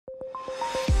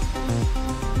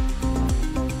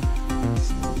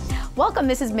Welcome,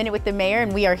 this is Minute with the Mayor,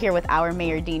 and we are here with our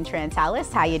Mayor, Dean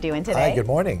Trantalis. How you doing today? Hi, good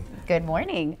morning. Good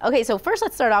morning. Okay, so first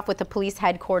let's start off with the police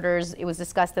headquarters. It was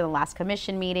discussed in the last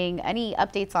commission meeting. Any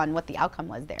updates on what the outcome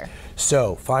was there?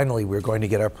 So finally, we're going to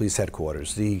get our police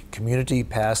headquarters. The community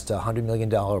passed a $100 million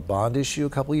bond issue a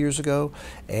couple of years ago,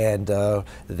 and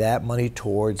that money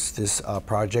towards this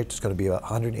project is going to be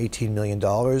 $118 million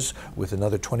with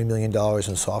another $20 million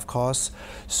in soft costs.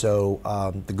 So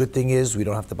the good thing is we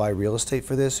don't have to buy real estate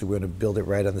for this. We're going to build it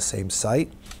right on the same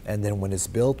site, and then when it's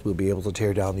built, we'll be able to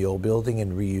tear down the old building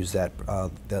and reuse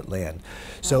that land.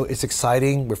 So it's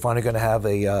exciting. We're finally going to have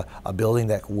a building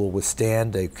that will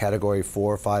withstand a Category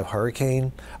 4 or 5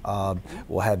 hurricane.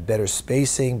 We'll have better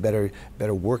spacing, better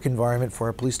work environment for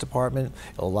our police department.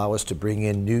 It'll allow us to bring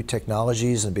in new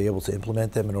technologies and be able to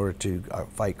implement them in order to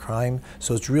fight crime.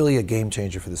 So it's really a game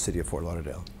changer for the City of Fort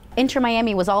Lauderdale.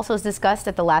 Inter-Miami was also discussed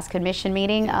at the last commission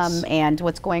meeting, and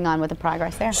what's going on with the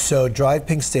progress there? So Drive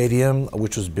Pink Stadium,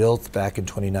 which was built back in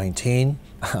 2019,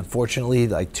 unfortunately,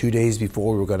 like 2 days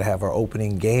before we were going to have our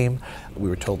opening game, we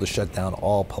were told to shut down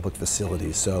all public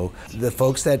facilities. So the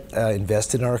folks that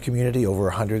invested in our community,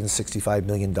 over $165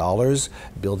 million,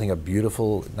 building a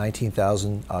beautiful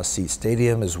 19,000 seat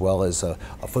stadium, as well as a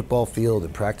football field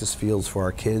and practice fields for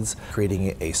our kids,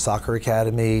 creating a soccer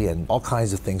academy, and all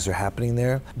kinds of things are happening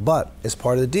there. But as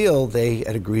part of the deal, they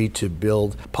had agreed to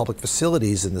build public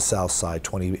facilities in the south side,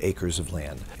 20 acres of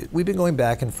land. We've been going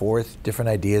back and forth. Different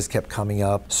ideas kept coming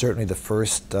up. Certainly the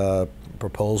first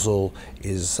proposal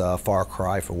is a far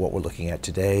cry from what we're looking at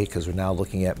today, because we're now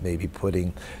looking at maybe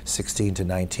putting 16 to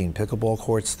 19 pickleball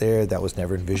courts there. That was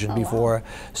never envisioned before.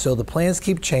 Wow. So the plans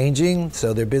keep changing.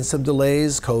 So there have been some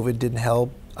delays. COVID didn't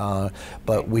help.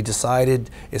 But we decided,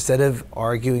 instead of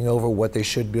arguing over what they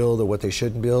should build or what they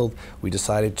shouldn't build, we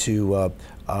decided to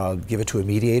give it to a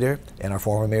mediator, and our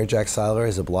former Mayor Jack Seiler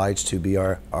is obliged to be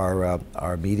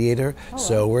our mediator. Oh,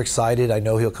 so we're excited. I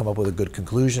know he'll come up with a good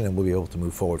conclusion, and we'll be able to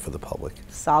move forward for the public.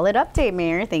 Solid update,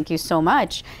 Mayor. Thank you so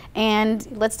much. And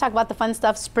let's talk about the fun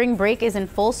stuff. Spring break is in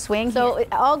full swing, so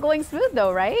all going smooth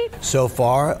though, right? So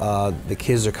far, the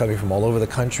kids are coming from all over the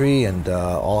country, and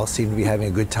all seem to be having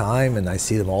a good time, and I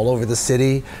see them all over the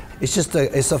city. It's just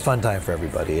it's a fun time for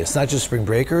everybody. It's not just spring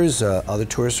breakers. Other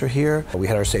tourists are here. We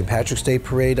had our St. Patrick's Day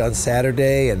parade on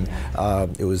Saturday, and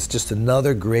it was just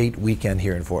another great weekend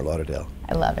here in Fort Lauderdale.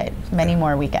 I love it. Many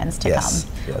more weekends to come. Yes.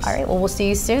 All right, well, we'll see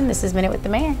you soon. This is Minute with the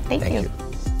Mayor. Thank you.